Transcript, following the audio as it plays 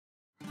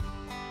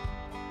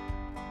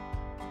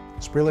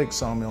Spray Lake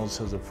Sawmills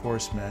has a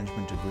forest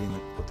management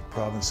agreement with the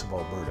province of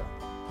Alberta.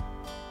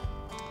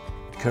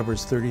 It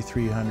covers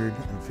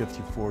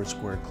 3,354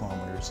 square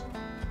kilometers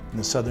in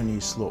the southern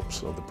east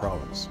slopes of the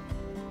province.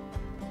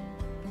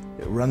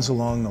 It runs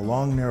along the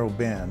long narrow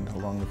band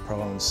along the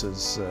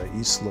province's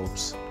east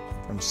slopes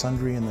from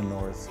Sundre in the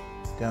north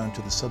down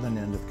to the southern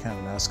end of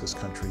Kananaskis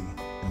country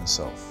in the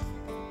south.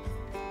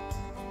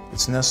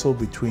 It's nestled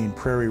between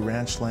prairie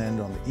ranch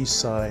land on the east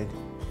side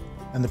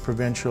and the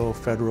provincial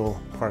federal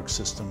park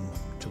system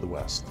to the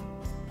west.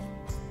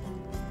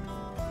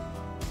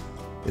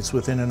 It's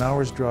within an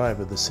hour's drive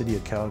of the city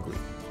of Calgary,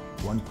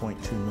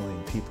 1.2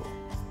 million people,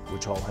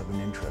 which all have an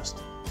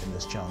interest in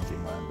this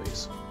challenging land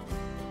base.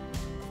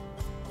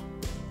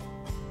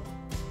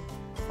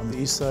 On the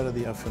east side of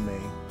the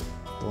FMA,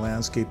 the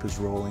landscape is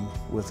rolling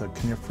with a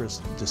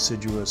coniferous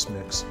deciduous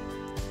mix,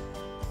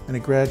 and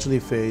it gradually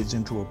fades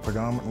into a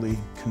predominantly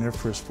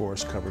coniferous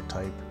forest cover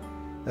type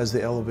as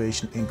the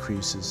elevation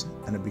increases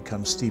and it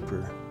becomes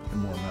steeper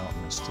and more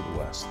mountainous to the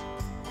west.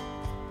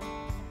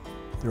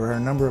 There are a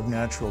number of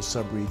natural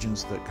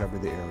subregions that cover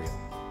the area.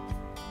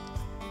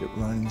 It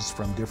runs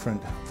from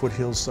different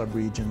foothill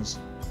subregions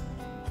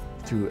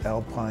through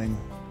alpine,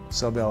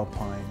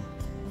 subalpine,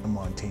 and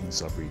montane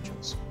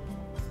subregions.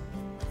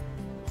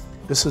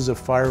 This is a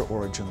fire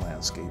origin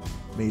landscape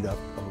made up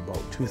of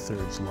about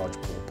 2/3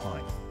 lodgepole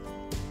pine.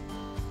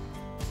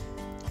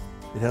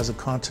 It has a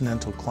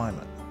continental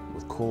climate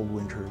with cold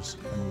winters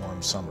and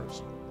warm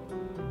summers.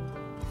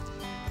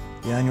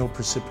 The annual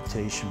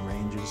precipitation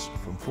ranges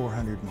from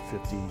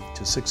 450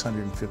 to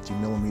 650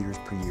 millimeters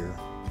per year,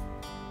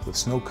 with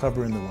snow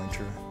cover in the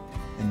winter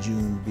and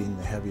June being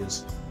the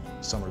heaviest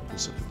summer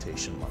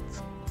precipitation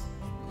month.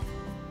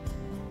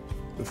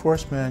 The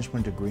Forest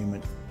Management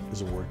Agreement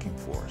is a working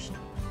forest.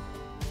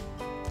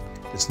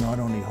 It's not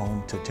only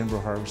home to timber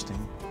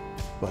harvesting,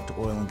 but to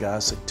oil and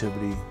gas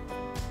activity,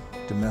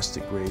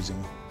 domestic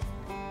grazing,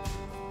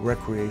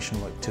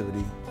 recreational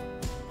activity,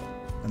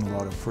 and a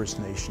lot of First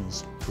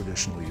Nations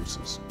traditional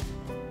uses.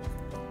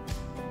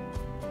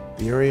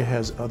 The area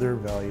has other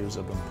values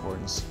of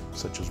importance,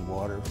 such as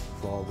water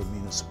for all the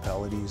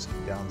municipalities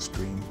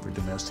downstream for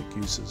domestic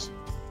uses.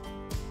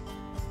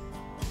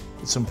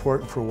 It's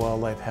important for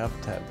wildlife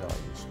habitat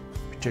values,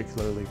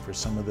 particularly for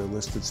some of the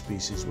listed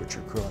species which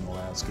occur on the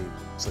landscape,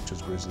 such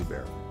as grizzly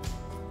bear.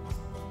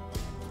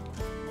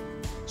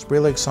 Spray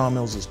Lake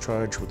Sawmills is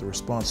charged with the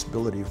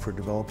responsibility for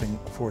developing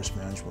a forest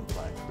management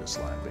plan for this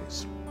land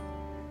base.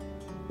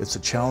 It's a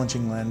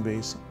challenging land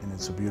base and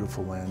it's a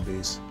beautiful land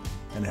base,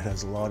 and it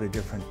has a lot of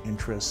different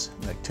interests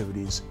and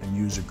activities and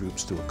user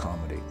groups to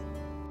accommodate.